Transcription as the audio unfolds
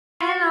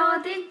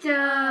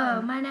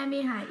My name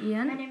is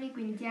Hải. My name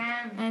is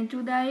Trang. And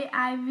today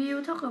I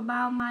will talk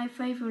about my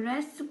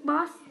favorite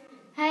sports.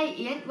 Hey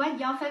Yến, what's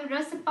your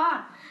favorite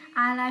sport?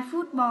 I like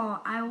football.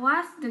 I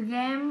watch the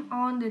game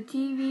on the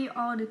TV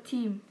all the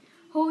time.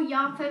 Who's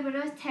your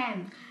favorite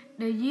team?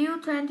 The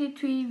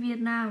U23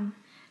 Vietnam.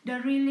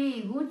 They're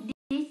really good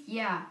this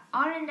year,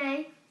 aren't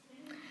they?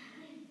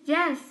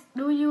 Yes,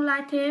 do you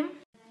like them?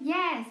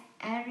 Yes,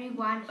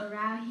 everyone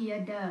around here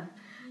does.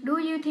 Do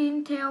you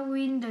think they'll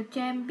win the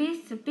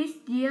championship this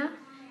year?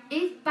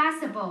 It's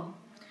possible.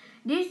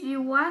 Did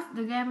you watch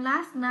the game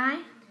last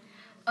night?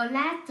 A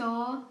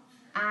little.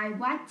 I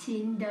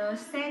watching the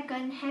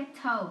second half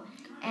though,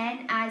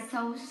 and I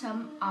saw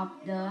some of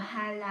the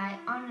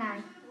highlights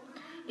online.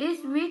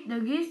 It's with the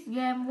this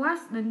game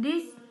worse than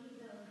this.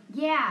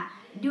 Yeah,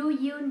 do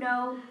you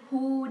know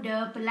who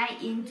the play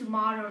in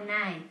tomorrow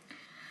night?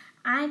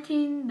 I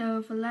think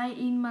the play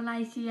in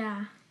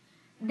Malaysia.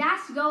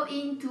 That's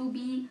going to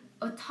be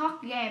a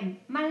tough game.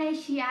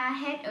 Malaysia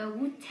had a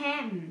good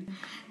team.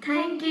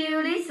 Thank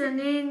you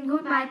listening.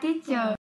 Goodbye teacher.